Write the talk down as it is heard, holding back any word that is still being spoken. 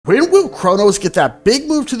When will Cronos get that big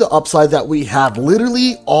move to the upside that we have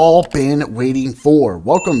literally all been waiting for?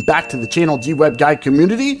 Welcome back to the channel dWeb Guy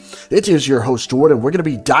community. It is your host Jordan. We're going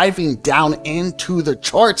to be diving down into the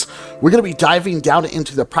charts. We're going to be diving down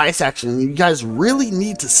into the price action. You guys really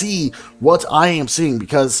need to see what I am seeing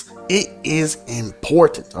because it is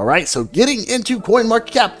important. All right, so getting into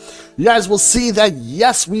CoinMarketCap, you guys will see that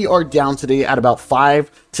yes, we are down today at about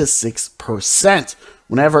 5 to 6%.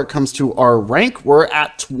 Whenever it comes to our rank, we're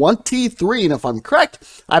at 23, and if I'm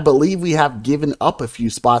correct, I believe we have given up a few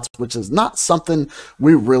spots, which is not something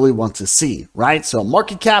we really want to see, right? So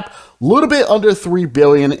market cap, a little bit under 3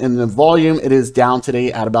 billion in the volume. It is down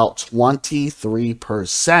today at about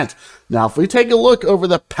 23%. Now, if we take a look over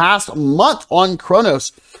the past month on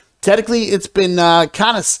Cronos, technically, it's been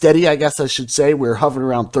kind of steady, I guess I should say. We're hovering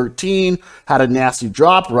around 13, had a nasty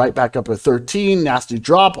drop, right back up at 13, nasty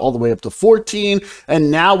drop, all the way up to 14,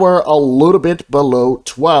 and now we're a little bit below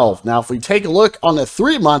 12. Now, if we take a look on the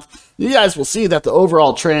 3-month, you guys will see that the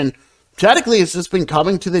overall trend, technically, it's just been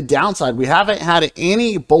coming to the downside. We haven't had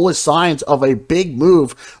any bullish signs of a big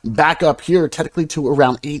move back up here, technically to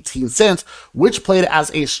around 18 cents, which played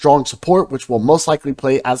as a strong support, which will most likely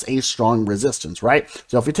play as a strong resistance, right?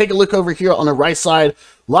 So if we take a look over here on the right side,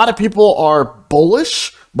 a lot of people are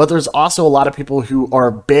bullish, but there's also a lot of people who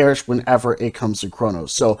are bearish whenever it comes to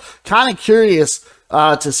Cronos. So kind of curious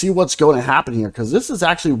to see what's going to happen here, because this is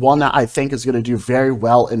actually one that I think is going to do very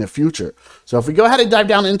well in the future. So if we go ahead and dive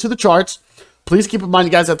down into the charts, please keep in mind,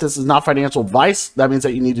 guys, that this is not financial advice. That means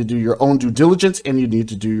that you need to do your own due diligence and you need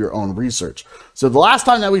to do your own research. So the last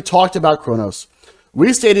time that we talked about Cronos,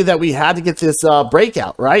 we stated that we had to get this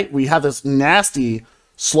breakout, right? We have this nasty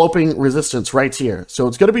sloping resistance right here. So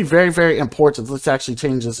it's going to be very, very important. Let's actually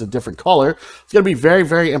change this a different color. It's going to be very,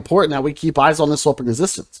 very important that we keep eyes on this sloping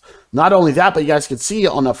resistance. Not only that, but you guys can see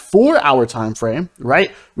on a 4-hour time frame,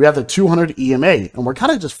 right? We have the 200 EMA, and we're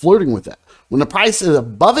kind of just flirting with that. When the price is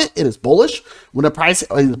above it, it is bullish. When the price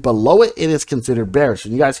is below it, it is considered bearish.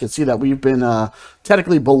 And you guys can see that we've been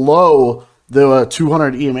technically below the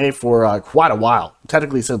 200 EMA for quite a while,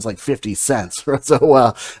 technically since like 50 cents.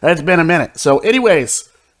 So it's been a minute. So anyways,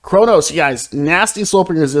 Cronos, you guys, nasty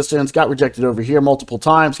sloping resistance, got rejected over here multiple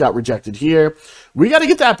times, got rejected here. We got to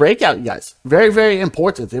get that breakout, you guys. Very, very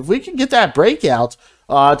important. If we can get that breakout,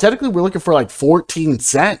 technically we're looking for like 14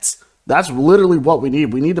 cents. That's literally what we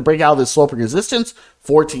need. We need to break out of this sloping resistance,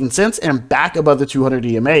 14 cents, and back above the 200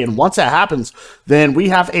 EMA. And once that happens, then we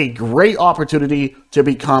have a great opportunity to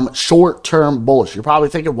become short-term bullish. You're probably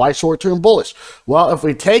thinking, why short-term bullish? Well, if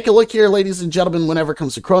we take a look here, ladies and gentlemen, whenever it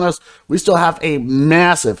comes to Cronos, we still have a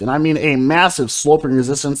massive, and I mean a massive sloping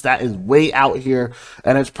resistance that is way out here.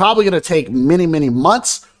 And it's probably going to take many, many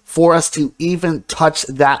months for us to even touch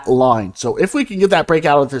that line. So if we can get that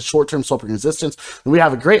breakout of this short-term sloping resistance, then we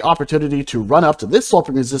have a great opportunity to run up to this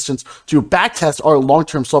sloping resistance to backtest our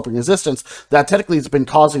long-term sloping resistance that technically has been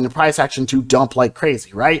causing the price action to dump like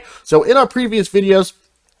crazy, right? So in our previous videos,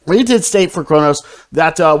 we did state for Cronos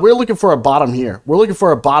that we're looking for a bottom here. We're looking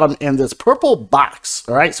for a bottom in this purple box,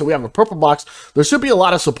 all right? So we have a purple box. There should be a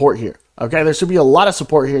lot of support here. Okay, there should be a lot of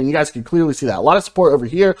support here, and you guys can clearly see that. A lot of support over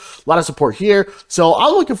here, a lot of support here. So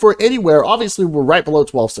I'm looking for anywhere. Obviously, we're right below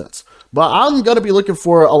 12 cents. But I'm going to be looking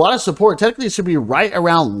for a lot of support. Technically, it should be right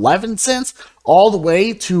around 11 cents all the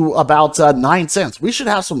way to about 9 cents. We should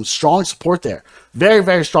have some strong support there. Very,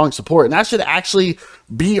 very strong support. And that should actually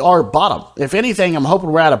be our bottom. If anything, I'm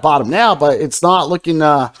hoping we're at a bottom now, but it's not looking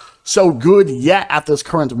so good yet at this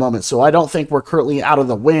current moment. So I don't think we're currently out of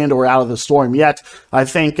the wind or out of the storm yet. I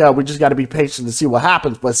think we just got to be patient to see what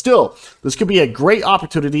happens. But still, this could be a great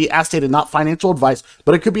opportunity, as stated, not financial advice,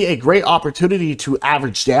 but it could be a great opportunity to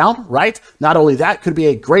average down, right? Not only that, could be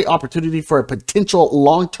a great opportunity for a potential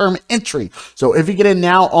long-term entry. So if you get in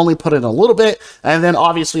now, only put in a little bit, and then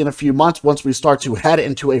obviously in a few months, once we start to head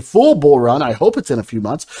into a full bull run, I hope it's in a few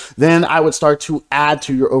months, then I would start to add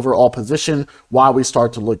to your overall position while we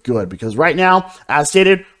start to look good. Because right now, as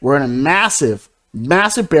stated, we're in a massive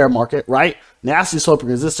bear market, right? Nasty sloping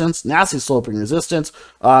resistance, nasty sloping resistance.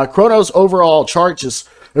 Cronos overall chart just,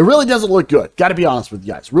 it really doesn't look good. Got to be honest with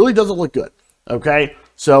you guys. Really doesn't look good. Okay.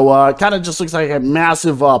 So kind of just looks like a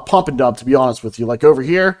massive pump and dump, to be honest with you. Like over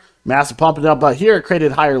here, massive pump and dump, but here it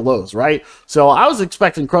created higher lows, right? So I was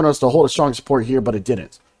expecting Cronos to hold a strong support here, but it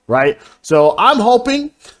didn't, right? So I'm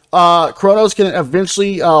hoping Cronos can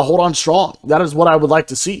eventually hold on strong. That is what I would like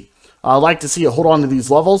to see. I'd like to see it hold on to these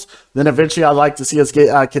levels. Then eventually I'd like to see us get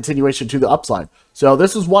a continuation to the upside. So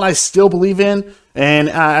this is one I still believe in. And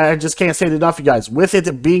I just can't say it enough, you guys. With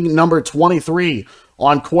it being number 23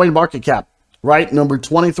 on CoinMarketCap, right? Number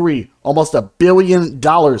 23 almost $1 billion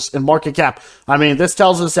in market cap. I mean, this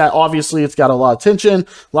tells us that obviously it's got a lot of attention.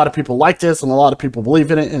 A lot of people like this and a lot of people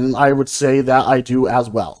believe in it. And I would say that I do as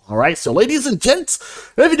well. All right. So ladies and gents,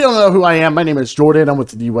 if you don't know who I am, my name is Jordan. I'm with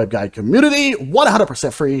the dWeb Guy community,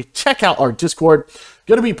 100% free. Check out our Discord.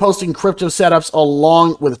 Going to be posting crypto setups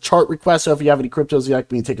along with chart requests. So if you have any cryptos you'd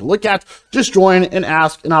like me to take a look at, just join and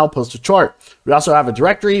ask and I'll post a chart. We also have a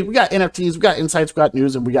directory. We got NFTs, we got insights, we got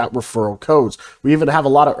news, and we got referral codes. We even have a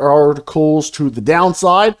lot of articles to the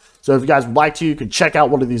downside. So if you guys would like to, you can check out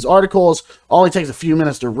one of these articles. Only takes a few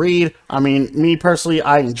minutes to read. I mean, me personally,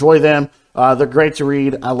 I enjoy them. They're great to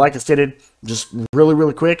read. Like I stated, just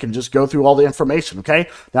really quick and just go through all the information, okay?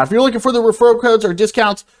 Now, if you're looking for the referral codes or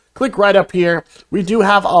discounts, click right up here. We do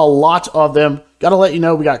have a lot of them. Got to let you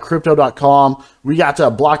know, we got crypto.com, we got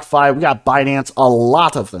BlockFi, we got Binance, a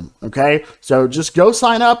lot of them, okay? So just go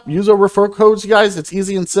sign up, use our referral codes, you guys. It's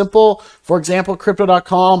easy and simple. For example,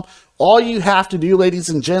 crypto.com, all you have to do, ladies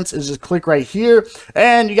and gents, is just click right here,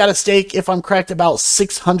 and you got to stake, if I'm correct, about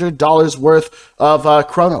 $600 worth of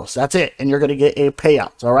Cronos. That's it, and you're going to get a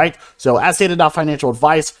payout, all right? So as stated, not financial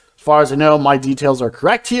advice. As far as I know, my details are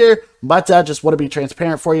correct here, but just want to be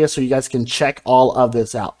transparent for you so you guys can check all of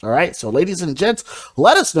this out. All right. So ladies and gents,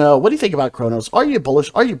 let us know. What do you think about Cronos? Are you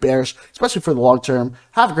bullish? Are you bearish? Especially for the long term.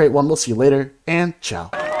 Have a great one. We'll see you later and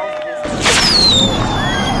ciao.